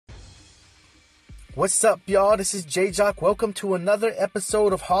What's up, y'all? This is J-Jock. Welcome to another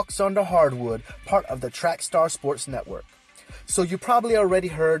episode of Hawks on the Hardwood, part of the Trackstar Sports Network. So you probably already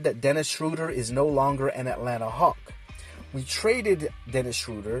heard that Dennis Schroeder is no longer an Atlanta Hawk. We traded Dennis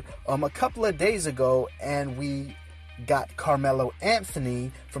Schroeder a couple of days ago, and we got Carmelo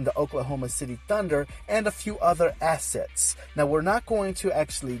Anthony from the Oklahoma City Thunder and a few other assets. Now, we're not going to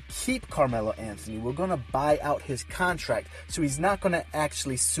actually keep Carmelo Anthony. We're going to buy out his contract, so he's not going to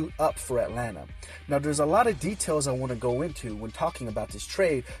actually suit up for Atlanta. Now, there's a lot of details I want to go into when talking about this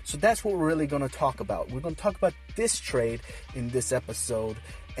trade, so that's what we're really going to talk about. We're going to talk about this trade in this episode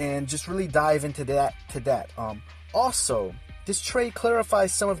and just really dive into that. Also, this trade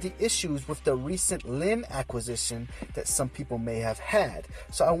clarifies some of the issues with the recent Lynn acquisition that some people may have had.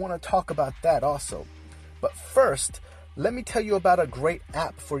 So I want to talk about that also. But first, let me tell you about a great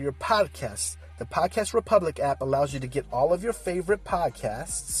app for your podcasts. The Podcast Republic app allows you to get all of your favorite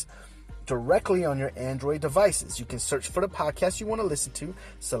podcasts directly on your Android devices. You can search for the podcast you want to listen to,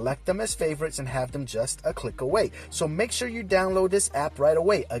 select them as favorites, and have them just a click away. So make sure you download this app right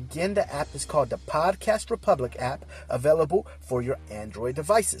away. Again, the app is called the Podcast Republic app, available for your Android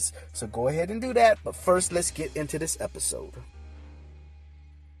devices. So go ahead and do that. But first, let's get into this episode.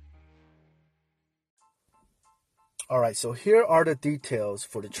 Alright, so here are the details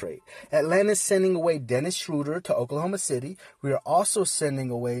for the trade. Atlanta is sending away Dennis Schroeder to Oklahoma City. We are also sending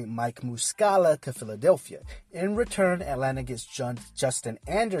away Mike Muscala to Philadelphia. In return, Atlanta gets Justin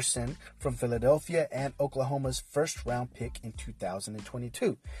Anderson from Philadelphia and Oklahoma's first-round pick in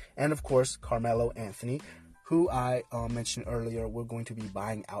 2022. And, of course, Carmelo Anthony, who I mentioned earlier. We're going to be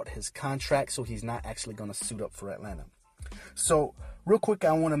buying out his contract, so he's not actually going to suit up for Atlanta. So, real quick,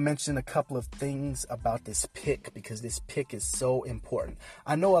 I want to mention a couple of things about this pick because this pick is so important.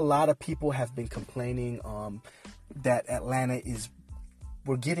 I know a lot of people have been complaining that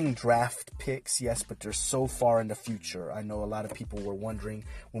we're getting draft picks, yes, but they're so far in the future. I know a lot of people were wondering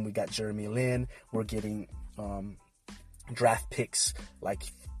when we got Jeremy Lin, we're getting draft picks like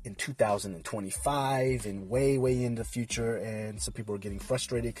in 2025 and way in the future, and some people are getting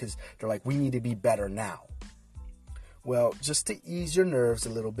frustrated because they're like, we need to be better now. Well, just to ease your nerves a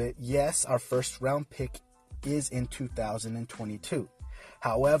little bit, yes, our first round pick is in 2022.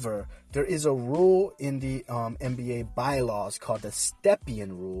 However, there is a rule in the NBA bylaws called the Stepien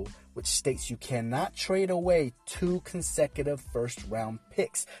rule, which states you cannot trade away 2 consecutive first round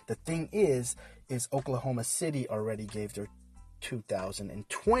picks. The thing is Oklahoma City already gave their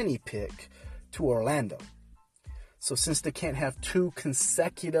 2020 pick to Orlando. So since they can't have 2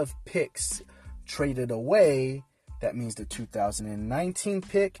 consecutive picks traded away, that means the 2019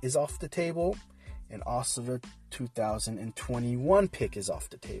 pick is off the table, and also the 2021 pick is off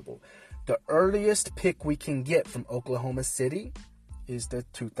the table. The earliest pick we can get from Oklahoma City is the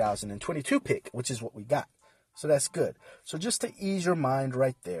 2022 pick, which is what we got. So that's good. So just to ease your mind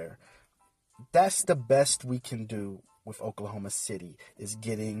right there, that's the best we can do with Oklahoma City, is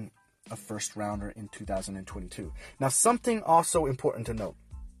getting a first rounder in 2022. Now, something also important to note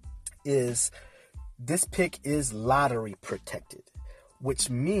is this pick is lottery protected,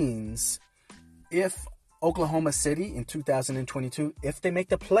 which means if Oklahoma City in 2022, if they make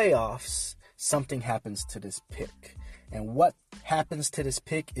the playoffs, something happens to this pick. And what happens to this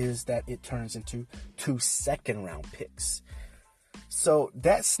pick is that it turns into 2 second-round picks. So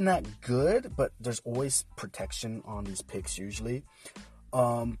that's not good, but there's always protection on these picks usually.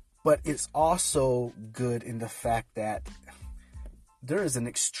 But it's also good in the fact that there is an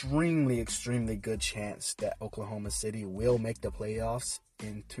extremely good chance that Oklahoma City will make the playoffs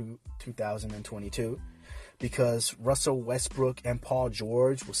in 2022 because Russell Westbrook and Paul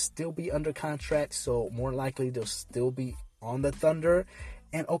George will still be under contract, so more likely they'll still be on the Thunder,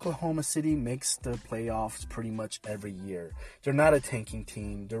 and Oklahoma City makes the playoffs pretty much every year. They're not a tanking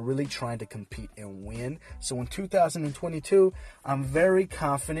team. They're really trying to compete and win. So in 2022, I'm very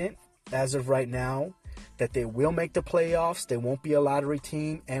confident as of right now that they will make the playoffs, they won't be a lottery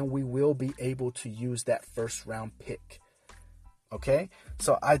team, and we will be able to use that first round pick. Okay?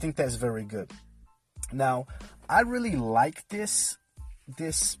 So I think that's very good. Now, I really like this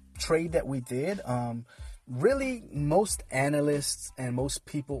trade that we did. Really, most analysts and most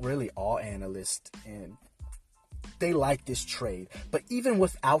people, really all analysts, and they like this trade. But even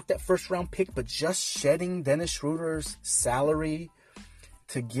without that first round pick, but just shedding Dennis Schroeder's salary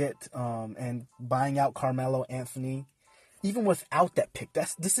to get and buying out Carmelo Anthony, even without that pick,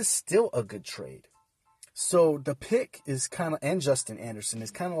 this is still a good trade. So the pick is and Justin Anderson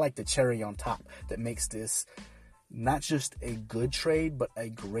is kind of like the cherry on top that makes this not just a good trade, but a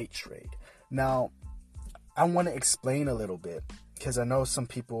great trade. Now, I want to explain a little bit. because I know some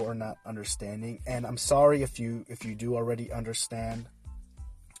people are not understanding, and I'm sorry if you do already understand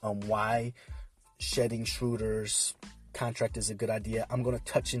why shedding Schroeder's contract is a good idea. I'm going to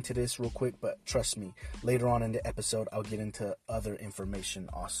touch into this real quick, but trust me, later on in the episode, I'll get into other information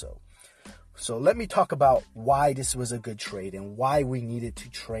also. So let me talk about why this was a good trade and why we needed to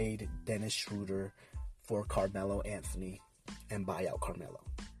trade Dennis Schroeder for Carmelo Anthony and buy out Carmelo.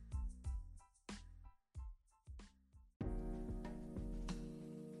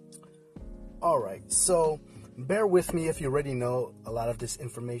 All right, so bear with me if you already know a lot of this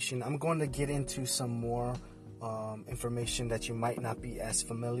information. I'm going to get into some more information that you might not be as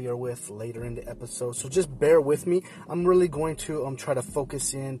familiar with later in the episode. So just bear with me. I'm really going to try to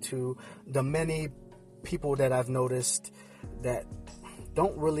focus into the many people that I've noticed that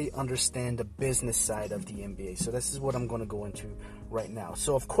don't really understand the business side of the NBA. So this is what I'm going to go into right now.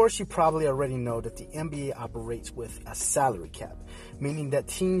 So of course you probably already know that the NBA operates with a salary cap, meaning that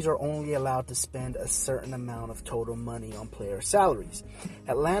teams are only allowed to spend a certain amount of total money on player salaries.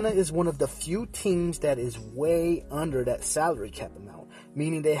 Atlanta is one of the few teams that is way under that salary cap amount,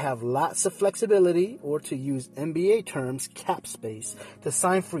 meaning they have lots of flexibility, or to use NBA terms, cap space, to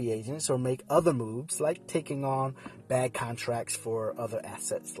sign free agents or make other moves like taking on bad contracts for other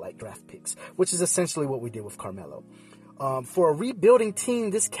assets like draft picks, which is essentially what we did with Carmelo. For a rebuilding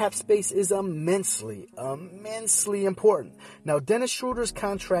team, this cap space is immensely important. Now, Dennis Schroeder's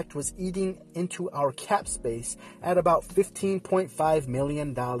contract was eating into our cap space at about $15.5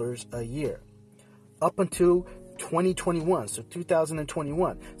 million a year, up until 2021, so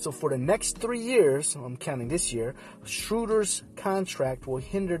 2021. So for the next 3 years, I'm counting this year, Schroeder's contract will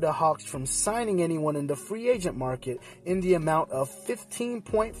hinder the Hawks from signing anyone in the free agent market in the amount of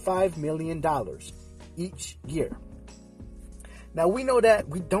 $15.5 million each year. Now, we know that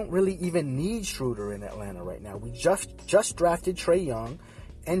we don't really even need Schroeder in Atlanta right now. We just drafted Trae Young,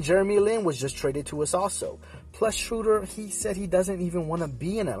 and Jeremy Lin was just traded to us also. Plus, Schroeder, he said he doesn't even want to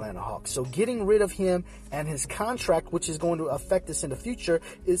be an Atlanta Hawk. So getting rid of him and his contract, which is going to affect us in the future,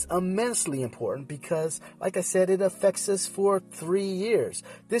 is immensely important because, like I said, it affects us for 3 years.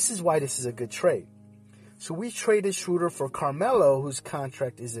 This is why this is a good trade. So we traded Schroeder for Carmelo, whose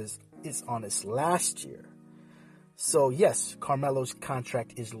contract is on its last year. So yes, Carmelo's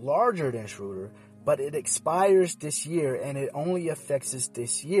contract is larger than Schroeder, but it expires this year, and it only affects us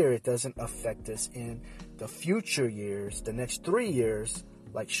this year. It doesn't affect us in the future years, the next 3 years,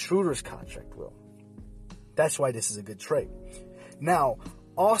 like Schroeder's contract will. That's why this is a good trade. Now,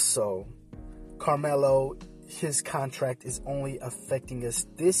 also, Carmelo, his contract is only affecting us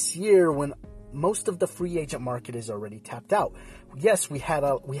this year when most of the free agent market is already tapped out. Yes, we had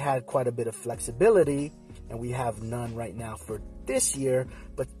quite a bit of flexibility, and we have none right now for this year,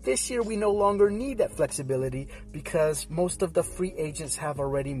 but this year we no longer need that flexibility because most of the free agents have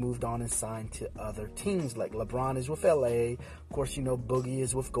already moved on and signed to other teams. Like LeBron is with LA, of course, you know, Boogie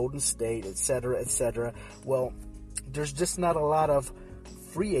is with Golden State, etc., etc. Well, there's just not a lot of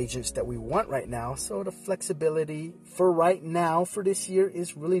free agents that we want right now, so the flexibility for right now for this year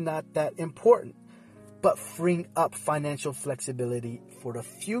is really not that important. But freeing up financial flexibility for the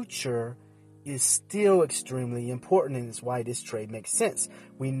future is still extremely important, and it's why this trade makes sense.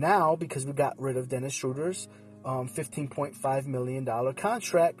 We now, because we got rid of Dennis Schroeder's $15.5 million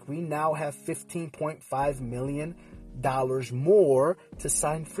contract, we now have $15.5 million more to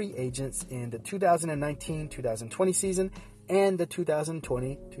sign free agents in the 2019-2020 season and the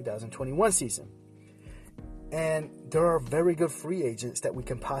 2020-2021 season. And there are very good free agents that we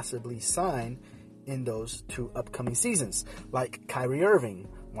can possibly sign in those 2 upcoming seasons, like Kyrie Irving,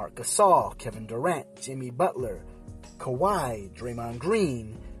 Marc Gasol, Kevin Durant, Jimmy Butler, Kawhi, Draymond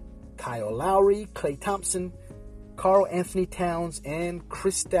Green, Kyle Lowry, Klay Thompson, Karl Anthony Towns, and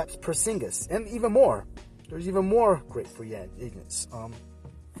Kristaps Porzingis, and even more. There's even more great free agents.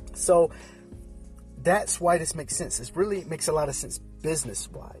 So that's why this makes sense. It really makes a lot of sense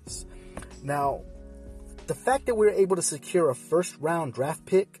business-wise. Now, the fact that we're able to secure a first-round draft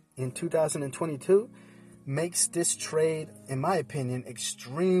pick in 2022 makes this trade, in my opinion,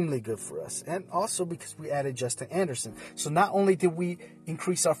 extremely good for us. And also because we added Justin Anderson. So not only did we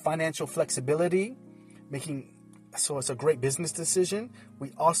increase our financial flexibility, so it's a great business decision,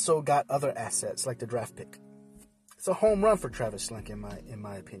 we also got other assets like the draft pick. It's a home run for Travis Schlenk, in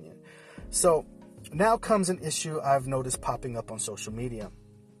my opinion. So now comes an issue I've noticed popping up on social media.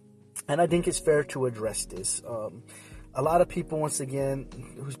 And I think it's fair to address this. A lot of people, once again,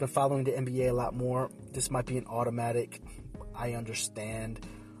 who's been following the NBA a lot more, this might be an automatic. I understand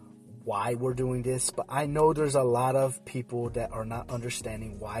why we're doing this, but I know there's a lot of people that are not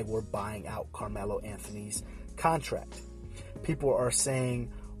understanding why we're buying out Carmelo Anthony's contract. People are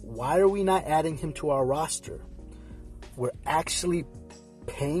saying, why are we not adding him to our roster? We're actually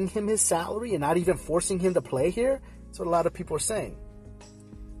paying him his salary and not even forcing him to play here? That's what a lot of people are saying.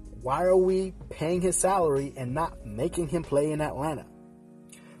 Why are we paying his salary and not making him play in Atlanta?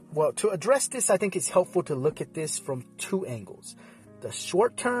 Well, to address this, I think it's helpful to look at this from two angles. The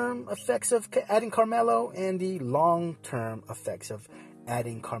short-term effects of adding Carmelo and the long-term effects of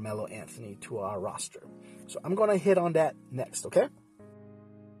adding Carmelo Anthony to our roster. So I'm going to hit on that next, okay?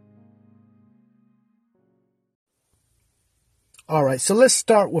 All right, so let's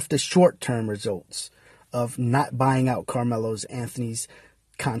start with the short-term results of not buying out Carmelo Anthony's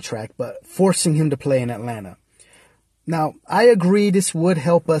contract, but forcing him to play in Atlanta. Now, I agree this would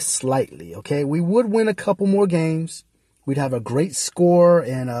help us slightly, okay? We would win a couple more games. We'd have a great scorer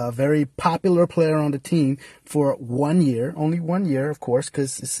and a very popular player on the team for 1 year. Only 1 year, of course,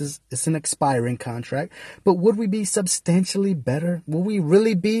 because it's an expiring contract. But would we be substantially better? Will we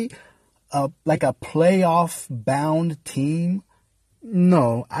really be like a playoff-bound team?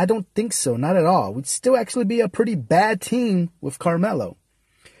 No, I don't think so. Not at all. We'd still actually be a pretty bad team with Carmelo.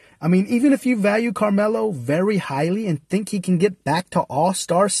 I mean, even if you value Carmelo very highly and think he can get back to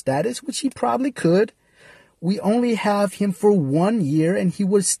all-star status, which he probably could, we only have him for 1 year and he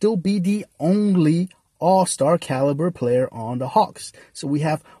would still be the only all-star caliber player on the Hawks. So we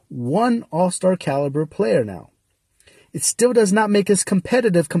have one all-star caliber player now. It still does not make us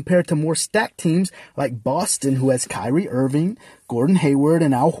competitive compared to more stacked teams like Boston, who has Kyrie Irving, Gordon Hayward,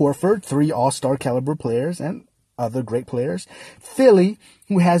 and Al Horford, 3 all-star caliber players, and other great players. Philly,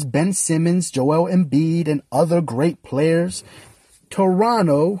 who has Ben Simmons, Joel Embiid, and other great players.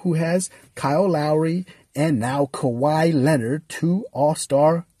 Toronto, who has Kyle Lowry and now Kawhi Leonard, 2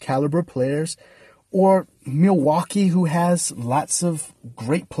 all-star caliber players. Or Milwaukee, who has lots of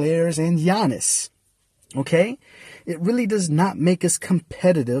great players, and Giannis. Okay? It really does not make us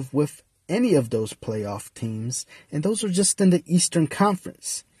competitive with any of those playoff teams, and those are just in the Eastern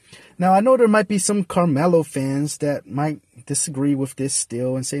Conference. Now, I know there might be some Carmelo fans that might disagree with this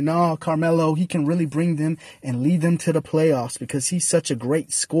still and say, no, Carmelo, he can really bring them and lead them to the playoffs because he's such a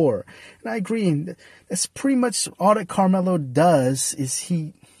great scorer. And I agree. And that's pretty much all that Carmelo does is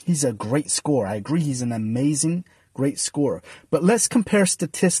he's a great scorer. I agree. He's an amazing, great scorer. But let's compare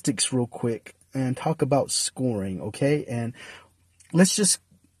statistics real quick and talk about scoring, okay? And let's just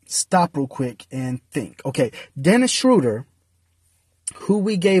stop real quick and think. Okay, Dennis Schroeder, who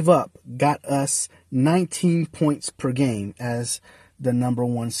we gave up, got us 19 points per game as the number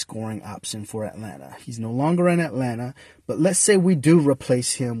 1 scoring option for Atlanta. He's no longer in Atlanta, but let's say we do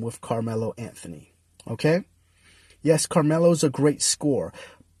replace him with Carmelo Anthony, okay? Yes, Carmelo's a great scorer,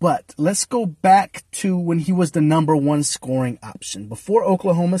 but let's go back to when he was the number 1 scoring option. Before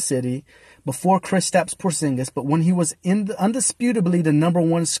Oklahoma City, before Kristaps Porzingis, but when he was undisputably the number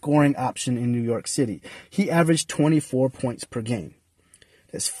 1 scoring option in New York City, he averaged 24 points per game.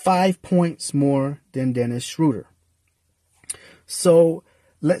 That's 5 points more than Dennis Schroeder. So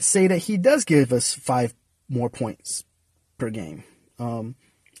let's say that he does give us 5 more points per game.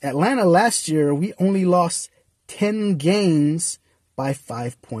 Atlanta last year, we only lost 10 games by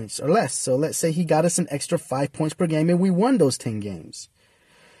 5 points or less. So let's say he got us an extra 5 points per game and we won those 10 games.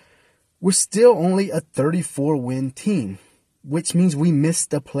 We're still only a 34-win team, which means we missed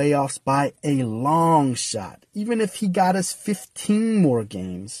the playoffs by a long shot. Even if he got us 15 more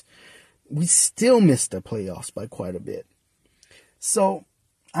games, we still missed the playoffs by quite a bit. So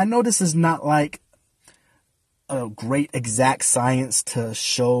I know this is not like a great exact science to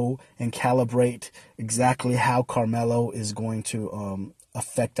show and calibrate exactly how Carmelo is going to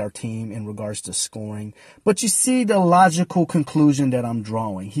affect our team in regards to scoring. But you see the logical conclusion that I'm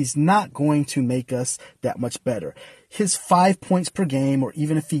drawing. He's not going to make us that much better. His 5 points per game, or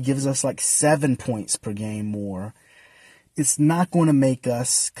even if he gives us like 7 points per game more, it's not going to make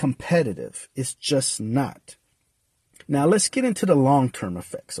us competitive. It's just not. Now let's get into the long-term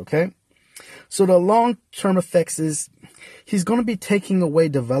effects, okay? So the long-term effects is he's going to be taking away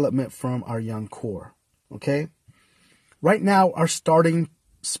development from our young core, okay? Right now, our starting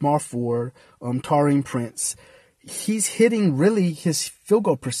small forward, Taurean Prince, he's hitting really his field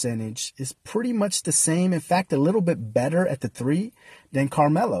goal percentage is pretty much the same. In fact, a little bit better at the 3 than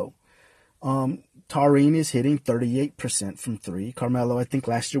Carmelo. Taurean is hitting 38% from 3. Carmelo, I think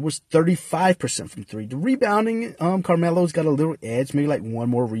last year was 35% from 3. The rebounding, Carmelo's got a little edge, maybe like 1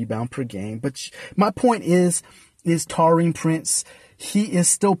 more rebound per game. But my point is Taurean Prince, he is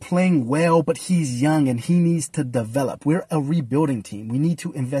still playing well, but he's young and he needs to develop. We're a rebuilding team. We need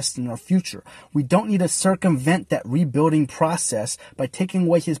to invest in our future. We don't need to circumvent that rebuilding process by taking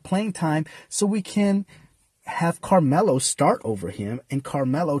away his playing time so we can have Carmelo start over him and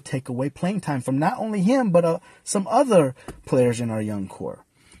Carmelo take away playing time from not only him, but some other players in our young core.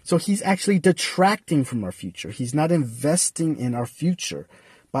 So he's actually detracting from our future. He's not investing in our future.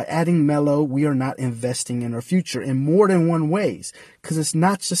 By adding Melo, we are not investing in our future in more than one ways. Because it's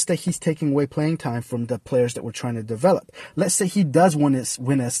not just that he's taking away playing time from the players that we're trying to develop. Let's say he does win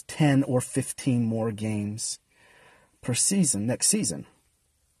us 10 or 15 more games per season, next season.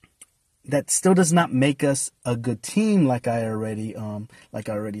 That still does not make us a good team, like I already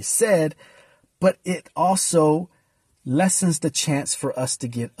said, but it also lessens the chance for us to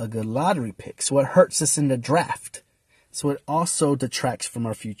get a good lottery pick. So it hurts us in the draft. So it also detracts from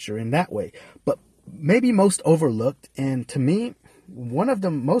our future in that way. But maybe most overlooked, and to me, one of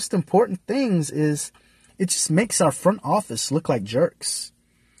the most important things is it just makes our front office look like jerks.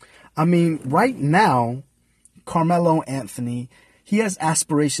 I mean, right now, Carmelo Anthony, he has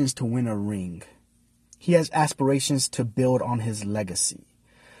aspirations to win a ring. He has aspirations to build on his legacy.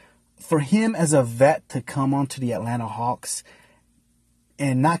 For him as a vet to come onto the Atlanta Hawks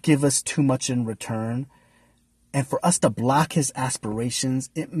and not give us too much in return, and for us to block his aspirations,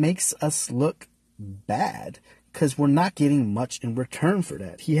 it makes us look bad because we're not getting much in return for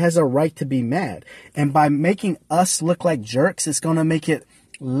that. He has a right to be mad. And by making us look like jerks, it's going to make it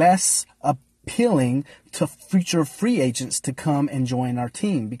less appealing to future free agents to come and join our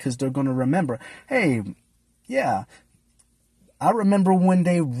team because they're going to remember, hey, yeah, I remember when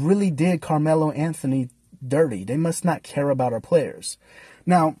they really did Carmelo Anthony dirty. They must not care about our players.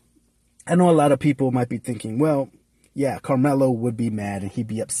 Now, I know a lot of people might be thinking, well, yeah, Carmelo would be mad and he'd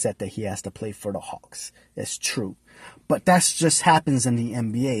be upset that he has to play for the Hawks. That's true. But that just happens in the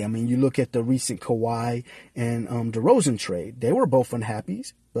NBA. I mean, you look at the recent Kawhi and DeRozan trade. They were both unhappy,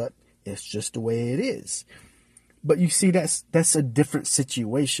 but it's just the way it is. But you see, that's a different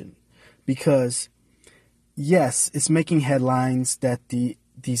situation because, yes, it's making headlines that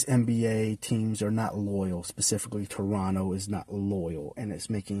these NBA teams are not loyal. Specifically, Toronto is not loyal, and it's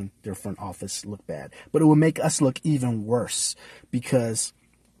making their front office look bad. But it will make us look even worse because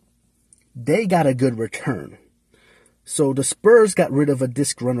they got a good return. So the Spurs got rid of a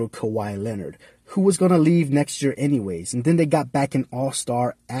disgruntled Kawhi Leonard, who was going to leave next year anyways. And then they got back an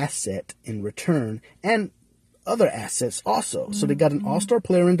all-star asset in return and other assets also. So they got an all-star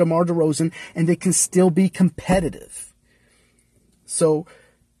player in DeMar DeRozan, and they can still be competitive. So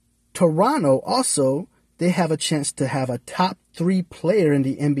Toronto also, they have a chance to have a top 3 player in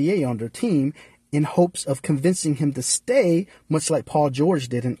the NBA on their team in hopes of convincing him to stay, much like Paul George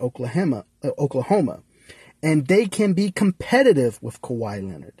did in Oklahoma. And they can be competitive with Kawhi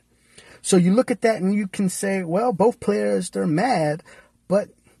Leonard. So you look at that and you can say, well, both players, they're mad, but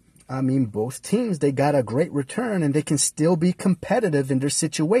I mean, both teams, they got a great return and they can still be competitive in their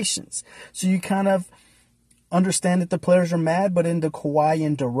situations. So you kind of understand that the players are mad, but in the Kawhi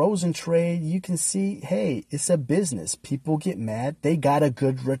and DeRozan trade, you can see, hey, it's a business. People get mad. They got a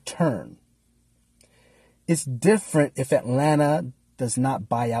good return. It's different if Atlanta does not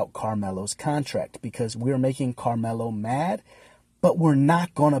buy out Carmelo's contract because we're making Carmelo mad, but we're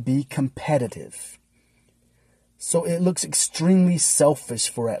not going to be competitive. So it looks extremely selfish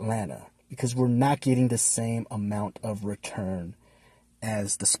for Atlanta because we're not getting the same amount of return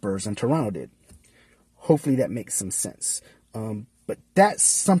as the Spurs and Toronto did. Hopefully that makes some sense. But that's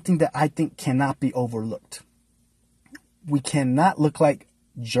something that I think cannot be overlooked. We cannot look like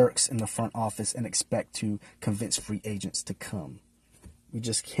jerks in the front office and expect to convince free agents to come. We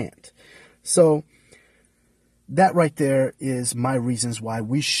just can't. So that right there is my reasons why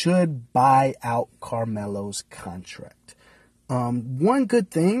we should buy out Carmelo's contract. One good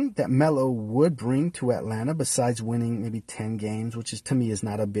thing that Melo would bring to Atlanta, besides winning maybe 10 games, which is to me is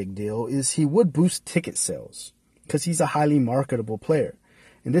not a big deal, is he would boost ticket sales because he's a highly marketable player.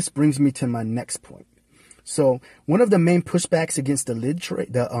 And this brings me to my next point. So one of the main pushbacks against the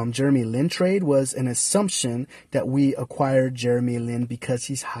Jeremy Lin trade was an assumption that we acquired Jeremy Lin because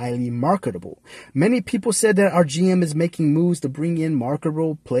he's highly marketable. Many people said that our GM is making moves to bring in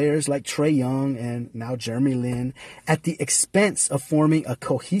marketable players like Trae Young and now Jeremy Lin at the expense of forming a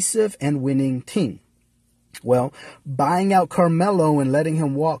cohesive and winning team. Well, buying out Carmelo and letting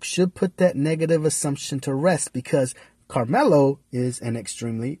him walk should put that negative assumption to rest because Carmelo is an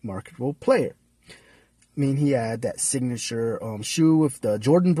extremely marketable player. I mean, he had that signature shoe with the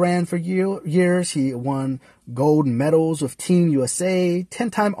Jordan brand for years. He won gold medals with Team USA,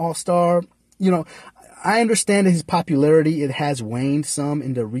 10-time All-Star. You know, I understand that his popularity, it has waned some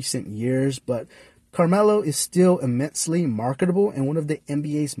in the recent years, but Carmelo is still immensely marketable and one of the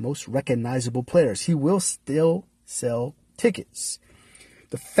NBA's most recognizable players. He will still sell tickets.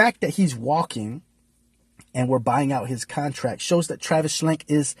 The fact that he's walking and we're buying out his contract shows that Travis Schlenk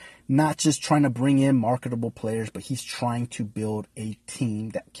is not just trying to bring in marketable players, but he's trying to build a team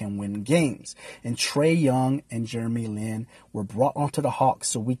that can win games. And Trae Young and Jeremy Lin were brought onto the Hawks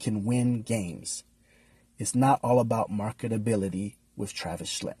so we can win games. It's not all about marketability with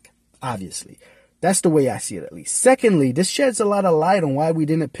Travis Schlenk, obviously. That's the way I see it, at least. Secondly, this sheds a lot of light on why we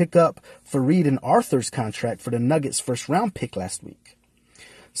didn't pick up Fareed and Arthur's contract for the Nuggets' first-round pick last week.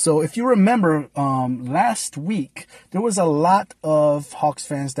 So if you remember, last week, there was a lot of Hawks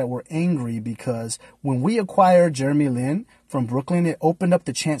fans that were angry because when we acquired Jeremy Lin from Brooklyn, it opened up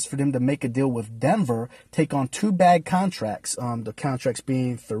the chance for them to make a deal with Denver, take on two bad contracts, the contracts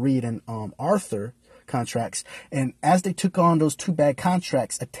being Fareed and Arthur contracts. And as they took on those two bad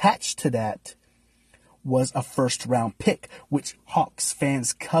contracts, attached to that was a first-round pick, which Hawks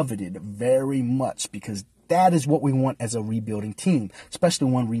fans coveted very much because that is what we want as a rebuilding team, especially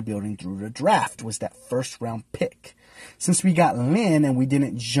one rebuilding through the draft, was that first-round pick. Since we got Lin and we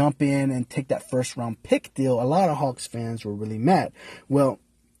didn't jump in and take that first-round pick deal, a lot of Hawks fans were really mad. Well,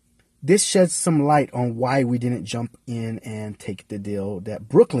 this sheds some light on why we didn't jump in and take the deal that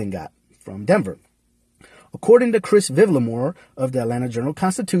Brooklyn got from Denver. According to Chris Vivlamore of the Atlanta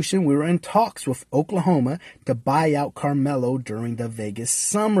Journal-Constitution, we were in talks with Oklahoma to buy out Carmelo during the Vegas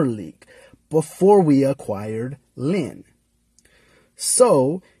Summer League before we acquired Lin.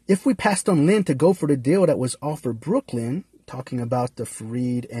 So, if we passed on Lin to go for the deal that was offered Brooklyn, talking about the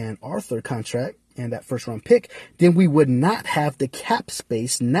Fareed and Arthur contract and that first-round pick, then we would not have the cap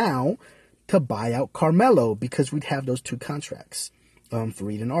space now to buy out Carmelo because we'd have those two contracts,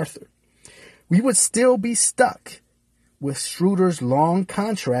 Fareed and Arthur. We would still be stuck with Schroeder's long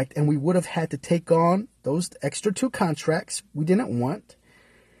contract, and we would have had to take on those extra two contracts we didn't want.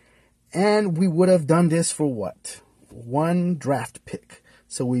 And we would have done this for what? One draft pick.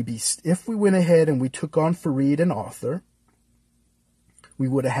 So if we went ahead and we took on Fareed and Arthur, we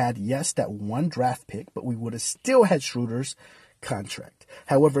would have had, yes, that one draft pick, but we would have still had Schroeder's contract.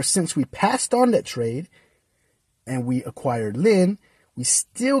 However, since we passed on that trade and we acquired Lin, we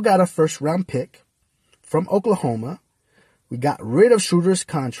still got a first-round pick from Oklahoma. We got rid of Schroeder's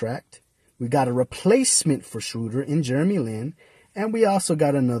contract. We got a replacement for Schroeder in Jeremy Lin. And we also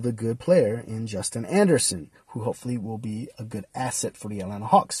got another good player in Justin Anderson, who hopefully will be a good asset for the Atlanta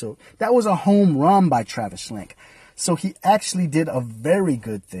Hawks. So that was a home run by Travis Schlenk. So he actually did a very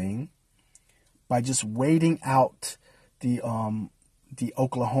good thing by just waiting out the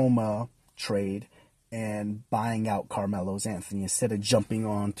Oklahoma trade and buying out Carmelo Anthony instead of jumping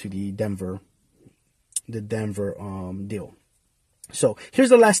on to the Denver deal. So here's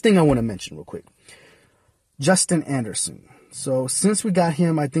the last thing I want to mention real quick. Justin Anderson. So since we got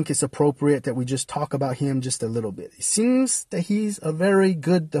him, I think it's appropriate that we just talk about him just a little bit. It seems that he's a very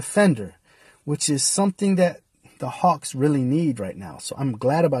good defender, which is something that the Hawks really need right now. So I'm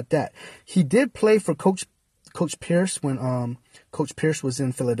glad about that. He did play for Coach Pierce when Coach Pierce was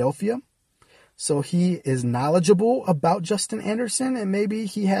in Philadelphia. So he is knowledgeable about Justin Anderson, and maybe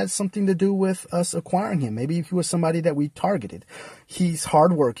he had something to do with us acquiring him. Maybe he was somebody that we targeted. He's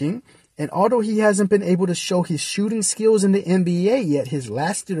hardworking, and although he hasn't been able to show his shooting skills in the NBA yet, his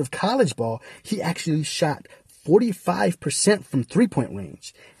last year of college ball, he actually shot 45% from three-point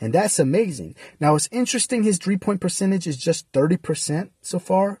range, and that's amazing. Now, it's interesting his three-point percentage is just 30% so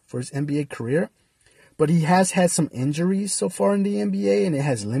far for his NBA career. But he has had some injuries so far in the NBA, and it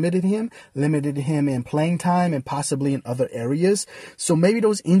has limited him in playing time and possibly in other areas. So maybe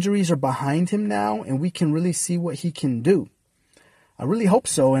those injuries are behind him now, and we can really see what he can do. I really hope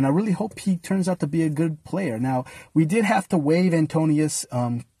so, and I really hope he turns out to be a good player. Now, we did have to waive Antonius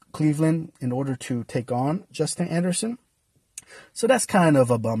Cleveland in order to take on Justin Anderson. So that's kind of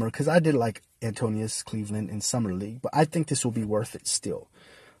a bummer because I did like Antonius Cleveland in Summer League, but I think this will be worth it still.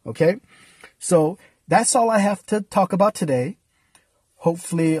 Okay? So that's all I have to talk about today.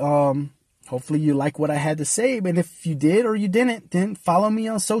 Hopefully you like what I had to say. And if you did or you didn't, then follow me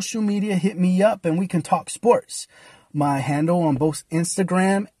on social media, hit me up, and we can talk sports. My handle on both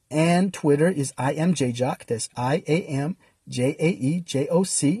Instagram and Twitter is IamJaeJoc. That's IamJaeJoc.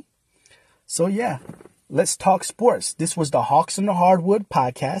 So yeah, let's talk sports. This was the Hawks on the Hardwood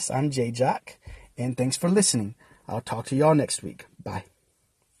podcast. I'm JaeJoc, and thanks for listening. I'll talk to y'all next week. Bye.